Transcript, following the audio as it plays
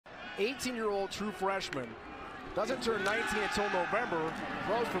18-year-old true freshman. Doesn't turn 19 until November.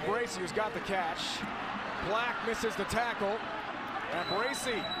 Throws for Bracey, who's got the catch. Black misses the tackle. And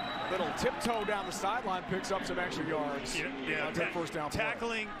Bracey, little tiptoe down the sideline, picks up some extra yards. First down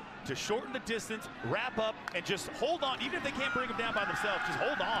tackling to shorten the distance, wrap up, and just hold on. Even if they can't bring them down by themselves, just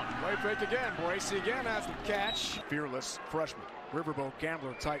hold on. Play fake again. Bracey again has the catch. Fearless freshman, riverboat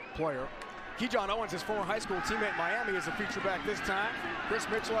gambler type player. Keyshawn Owens, his former high school teammate in Miami, is a feature back this time. Chris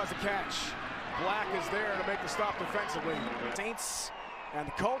Mitchell has a catch. Black is there to make the stop defensively. Saints and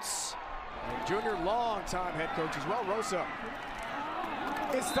the Colts. And junior longtime head coach as well, Rosa.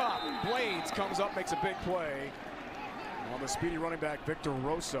 Is stopped. Blades comes up, makes a big play on the speedy running back, Victor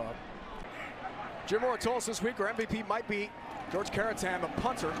Rosa. Jim Moore told us this week our MVP might be George Caratan, the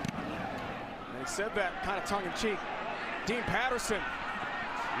punter. And he said that kind of tongue-in-cheek. Dean Patterson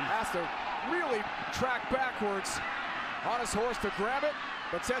has to really track backwards on his horse to grab it,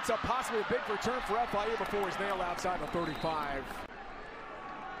 but sets up possibly a big return for FIU before he's nailed outside the 35.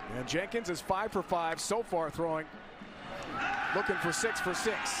 And Jenkins is 5 for 5 so far throwing. Looking for 6 for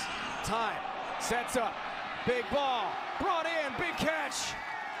 6. Time, sets up, big ball, brought in, big catch.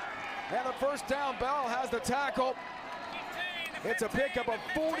 And the first down, Bell has the tackle. It's a pickup of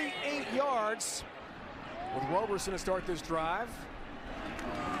 48 yards with Roberson to start this drive.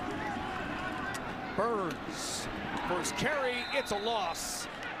 Burns, first carry, it's a loss.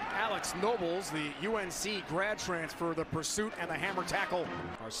 Alex Nobles, the UNC grad transfer, the pursuit and the hammer tackle.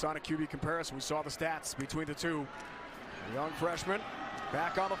 Our Sonic QB comparison, we saw the stats between the two. The young freshman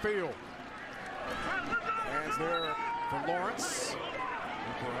back on the field. Hands there for Lawrence.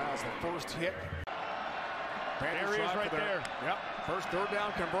 Cooper has the first hit. There he is right there. Yep, first third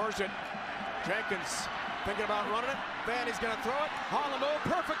down conversion. Jenkins thinking about running it. Then he's going to throw it. On the move,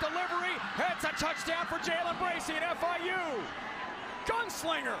 perfect delivery. It's a touchdown for Jalen Bracey at FIU.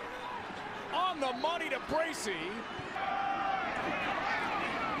 Gunslinger on the money to Bracey.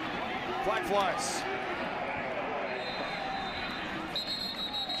 Flag flies.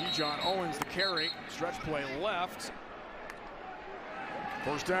 Keyshawn Owens the carry. Stretch play left.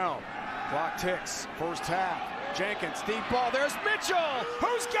 First down. Clock ticks. First half. Jenkins, deep ball. There's Mitchell.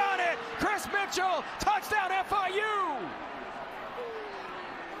 Who's got it? Chris Mitchell. Touchdown FIU.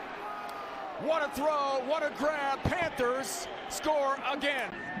 What a throw. What a grab. Panthers score again.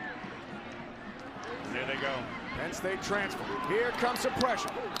 There they go. Penn State transfer. Here comes some pressure.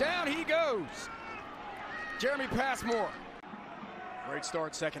 Down he goes. Jeremy Passmore. Great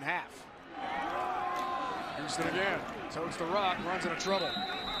start second half. Houston again. Totes the rock. Runs into trouble.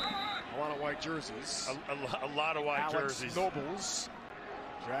 A lot of white jerseys. A lot of white jerseys. Nobles.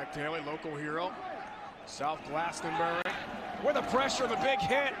 Jack Daly, local hero. South Glastonbury. With the pressure, the big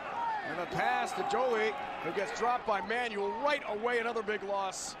hit. And the pass to Jolie, who gets dropped by Manuel right away. Another big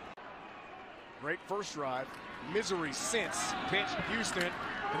loss. Great first drive. Misery since. Pitch Houston.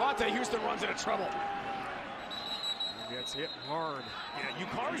 Devontae Houston runs into trouble. He gets hit hard. Yeah,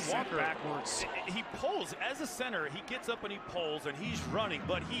 Yukari Walker backwards. He pulls as a center. He gets up and he pulls and he's running,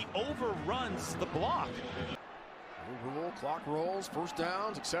 but he overruns the block. No rule, clock rolls, first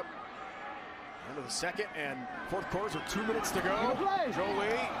downs, except end of the second and fourth quarters with 2 minutes to go. Jolie,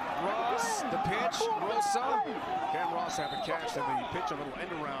 Ross, the pitch, Rosa. Cam Ross have a catch and the pitch, a little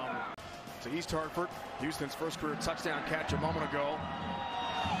end around to East Hartford. Houston's first career touchdown catch a moment ago.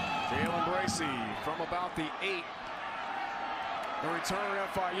 Jalen Bracey from about the 8. The return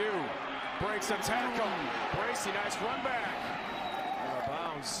FIU breaks a tackle. Bracey, nice run back. Out of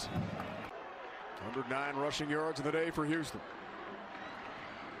bounds. 109 rushing yards in the day for Houston.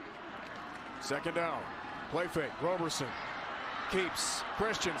 Second down. Play fake. Roberson keeps.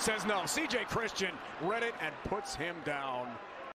 Christian says no. CJ Christian read it and puts him down.